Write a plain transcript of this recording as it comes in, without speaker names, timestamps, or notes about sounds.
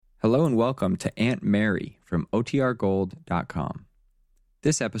Hello and welcome to Aunt Mary from OTRGold.com.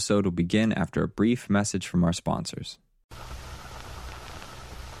 This episode will begin after a brief message from our sponsors.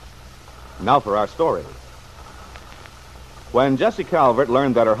 Now for our story. When Jessie Calvert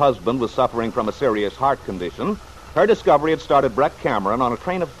learned that her husband was suffering from a serious heart condition, her discovery had started Brett Cameron on a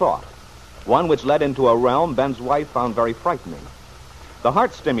train of thought, one which led into a realm Ben's wife found very frightening. The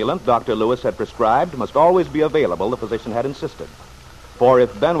heart stimulant Dr. Lewis had prescribed must always be available, the physician had insisted. For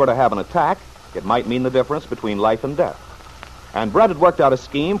if Ben were to have an attack, it might mean the difference between life and death. And Brett had worked out a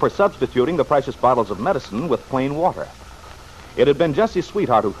scheme for substituting the precious bottles of medicine with plain water. It had been Jessie's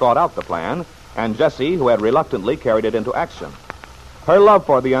sweetheart who thought out the plan, and Jessie who had reluctantly carried it into action. Her love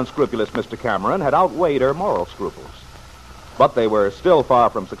for the unscrupulous Mr. Cameron had outweighed her moral scruples. But they were still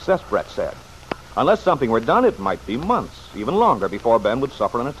far from success, Brett said. Unless something were done, it might be months, even longer, before Ben would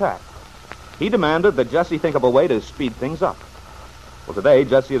suffer an attack. He demanded that Jessie think of a way to speed things up. Well, today,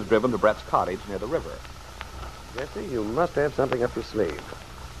 Jessie is driven to Brett's cottage near the river. Jessie, you must have something up your sleeve.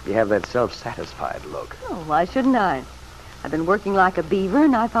 You have that self-satisfied look. Oh, why shouldn't I? I've been working like a beaver,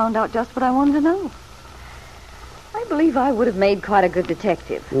 and I found out just what I wanted to know. I believe I would have made quite a good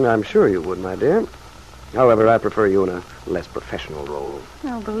detective. I'm sure you would, my dear. However, I prefer you in a less professional role.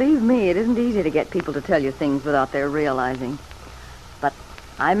 Now, believe me, it isn't easy to get people to tell you things without their realizing. But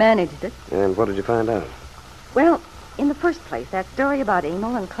I managed it. And what did you find out? Well, in the first place, that story about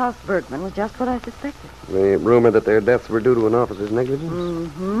Emil and Klaus Bergman was just what I suspected. The rumor that their deaths were due to an officer's negligence?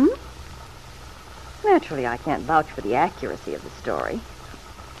 Mm-hmm. Naturally, I can't vouch for the accuracy of the story.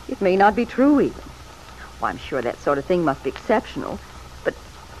 It may not be true, even. Well, I'm sure that sort of thing must be exceptional, but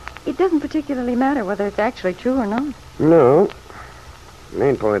it doesn't particularly matter whether it's actually true or not. No. The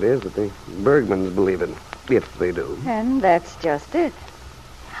main point is that the Bergmans believe it, if they do. And that's just it.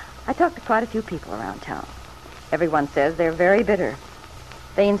 I talked to quite a few people around town. Everyone says they're very bitter.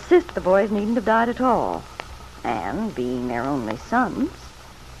 They insist the boys needn't have died at all. And, being their only sons,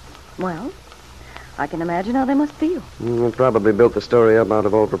 well, I can imagine how they must feel. They probably built the story up out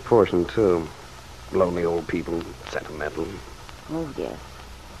of all proportion, too. Lonely old people, sentimental. Oh, yes.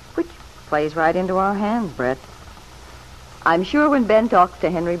 Which plays right into our hands, Brett. I'm sure when Ben talks to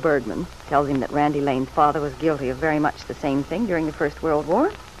Henry Bergman, tells him that Randy Lane's father was guilty of very much the same thing during the First World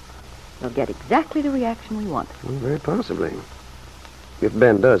War, we'll get exactly the reaction we want. Well, very possibly. If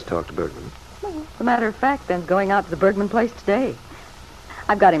Ben does talk to Bergman. Well, as a matter of fact, Ben's going out to the Bergman place today.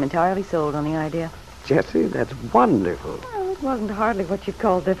 I've got him entirely sold on the idea. Jessie, that's wonderful. Well, it wasn't hardly what you'd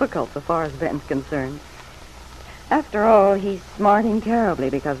call difficult so far as Ben's concerned. After all, he's smarting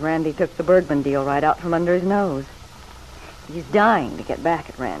terribly because Randy took the Bergman deal right out from under his nose. He's dying to get back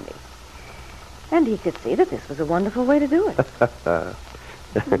at Randy. And he could see that this was a wonderful way to do it.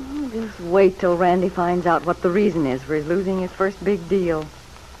 Just wait till Randy finds out what the reason is for his losing his first big deal.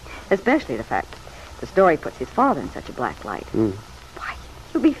 Especially the fact the story puts his father in such a black light. Why,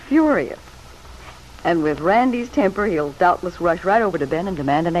 he'll be furious. And with Randy's temper, he'll doubtless rush right over to Ben and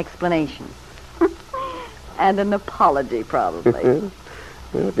demand an explanation. And an apology, probably.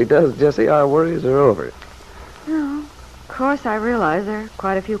 Well, if he does, Jessie, our worries are over. No, of course I realize there are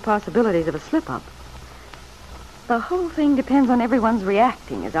quite a few possibilities of a slip-up. The whole thing depends on everyone's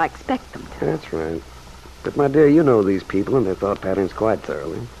reacting as I expect them to. That's right. But, my dear, you know these people and their thought patterns quite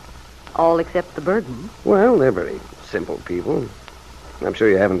thoroughly. All except the Bergmans. Well, they're very simple people. I'm sure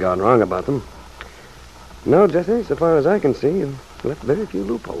you haven't gone wrong about them. No, Jessie, so far as I can see, you've left very few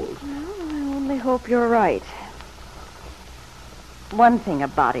loopholes. Well, I only hope you're right. One thing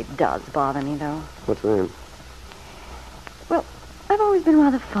about it does bother me, though. What's that? Well, I've always been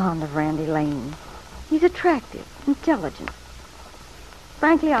rather fond of Randy Lane. He's attractive, intelligent.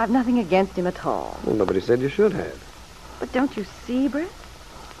 Frankly, I've nothing against him at all. Well, nobody said you should have. But don't you see, Brett?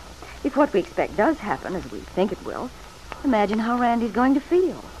 If what we expect does happen, as we think it will, imagine how Randy's going to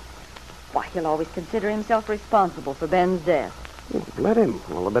feel. Why, he'll always consider himself responsible for Ben's death. Well, let him.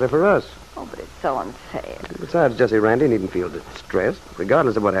 All the better for us. Oh, but it's so unfair. Besides, Jessie, Randy needn't feel distressed,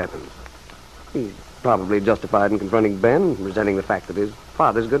 regardless of what happens. He's probably justified in confronting Ben, resenting the fact that his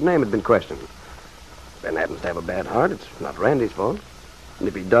father's good name had been questioned. Ben happens to have a bad heart. It's not Randy's fault. And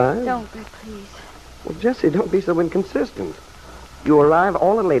if he dies... Don't, Brett, please. Well, Jessie, don't be so inconsistent. You arrive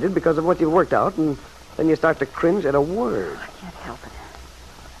all elated because of what you've worked out, and then you start to cringe at a word. I can't help it.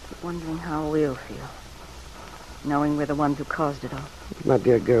 I'm wondering how we'll feel, knowing we're the ones who caused it all. My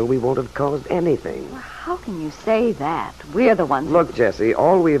dear girl, we won't have caused anything. Well, how can you say that? We're the ones... Look, Jessie,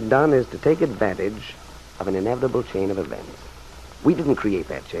 all we've done is to take advantage of an inevitable chain of events. We didn't create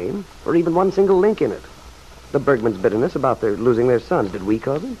that chain, or even one single link in it. The Bergmans' bitterness about their losing their sons, did we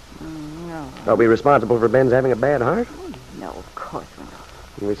cause it? No. Are we responsible for Ben's having a bad heart? No, of course we're not.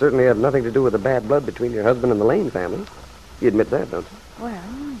 We certainly have nothing to do with the bad blood between your husband and the Lane family. You admit that, don't you? Well,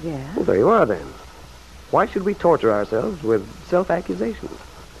 yeah. Well, there you are, then. Why should we torture ourselves with self-accusations?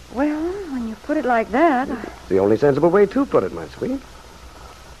 Well, when you put it like that... It's the only sensible way to put it, my sweet.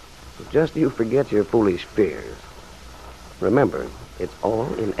 Just you forget your foolish fears. Remember, it's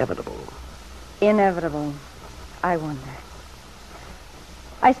all inevitable. Inevitable. I wonder.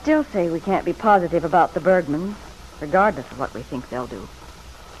 I still say we can't be positive about the Bergmans, regardless of what we think they'll do.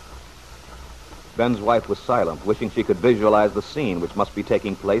 Ben's wife was silent, wishing she could visualize the scene which must be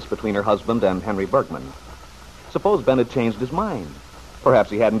taking place between her husband and Henry Bergman. Suppose Ben had changed his mind. Perhaps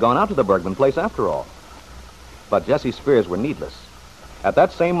he hadn't gone out to the Bergman place after all. But Jessie's fears were needless. At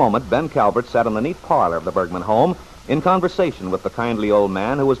that same moment, Ben Calvert sat in the neat parlor of the Bergman home in conversation with the kindly old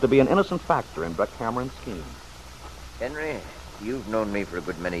man who was to be an innocent factor in Brett Cameron's scheme. Henry, you've known me for a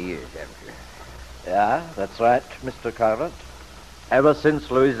good many years, haven't you? Yeah, that's right, Mr. Calvert. Ever since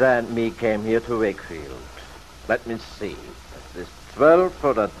Louisa and me came here to Wakefield. Let me see. This 12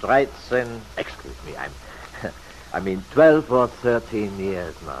 or 13... Excuse me, I mean 12 or 13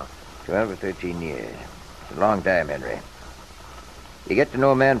 years now. 12 or 13 years. It's a long time, Henry. You get to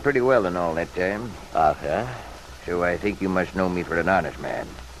know a man pretty well in all that time. Ah, yeah? So I think you must know me for an honest man.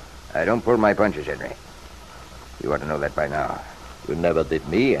 I don't pull my punches, Henry. You ought to know that by now. You never did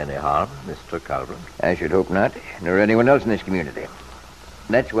me any harm, Mr. Calvert. I should hope not, nor anyone else in this community.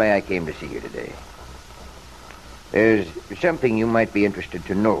 That's why I came to see you today. There's something you might be interested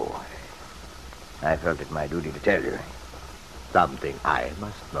to know. I felt it my duty to tell you. Something I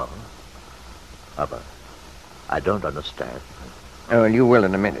must know. But I don't understand. Oh, well, you will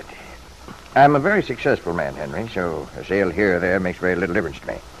in a minute. I'm a very successful man, Henry, so a sale here or there makes very little difference to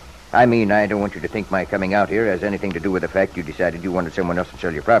me. I mean, I don't want you to think my coming out here has anything to do with the fact you decided you wanted someone else to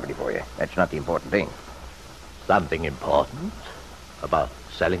sell your property for you. That's not the important thing. Something important? About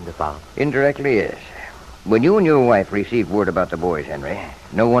selling the farm? Indirectly, yes. When you and your wife received word about the boys, Henry,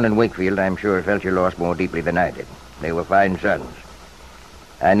 no one in Wakefield, I'm sure, felt your loss more deeply than I did. They were fine sons.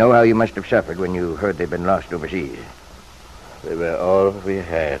 I know how you must have suffered when you heard they'd been lost overseas. They were all we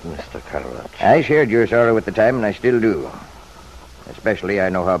had, Mr. Calvert. I shared your sorrow at the time, and I still do. Especially, I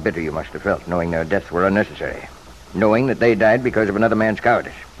know how bitter you must have felt, knowing their deaths were unnecessary. Knowing that they died because of another man's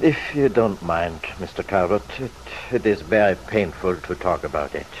cowardice. If you don't mind, Mr. Calvert, it is very painful to talk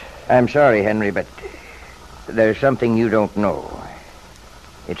about it. I'm sorry, Henry, but there's something you don't know.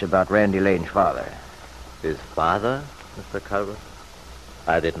 It's about Randy Lane's father. His father, Mr. Calvert?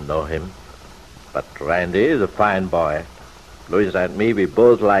 I didn't know him. But Randy is a fine boy. Louisa and me, we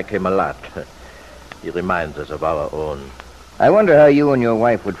both like him a lot. He reminds us of our own. I wonder how you and your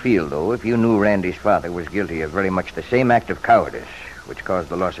wife would feel, though, if you knew Randy's father was guilty of very much the same act of cowardice which caused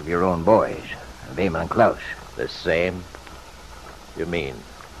the loss of your own boys, of Emil and Klaus. The same? You mean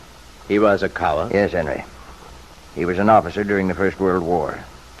he was a coward? Yes, Henry. He was an officer during the First World War.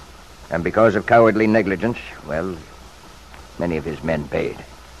 And because of cowardly negligence, well, many of his men paid.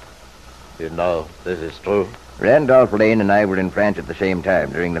 You know this is true? Randolph Lane and I were in France at the same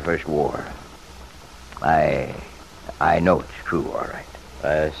time during the First War. I know it's true, all right.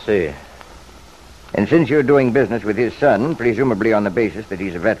 I see. And since you're doing business with his son, presumably on the basis that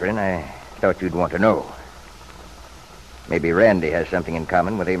he's a veteran, I thought you'd want to know. Maybe Randy has something in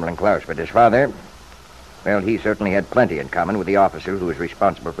common with Emil and Klaus, but his father, well, he certainly had plenty in common with the officer who was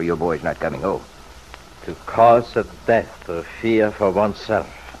responsible for your boys not coming home. To cause a death or fear for oneself,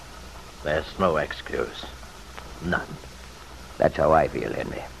 there's no excuse. None. That's how I feel,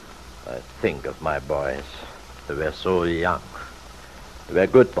 Henry. I think of my boys. They were so young. They were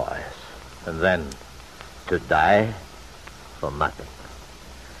good boys. And then to die for nothing.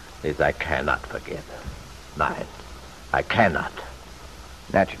 This I cannot forgive. Nein, I cannot.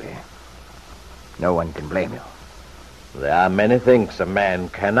 Naturally. No one can blame you. There are many things a man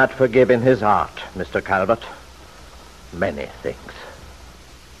cannot forgive in his heart, Mr. Calvert. Many things.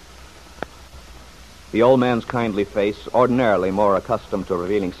 The old man's kindly face, ordinarily more accustomed to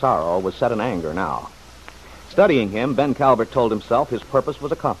revealing sorrow, was set in anger now. Studying him, Ben Calvert told himself his purpose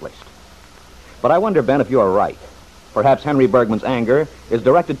was accomplished. But I wonder, Ben, if you are right. Perhaps Henry Bergman's anger is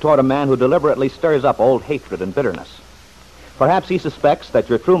directed toward a man who deliberately stirs up old hatred and bitterness. Perhaps he suspects that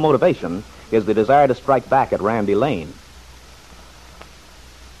your true motivation is the desire to strike back at Randy Lane,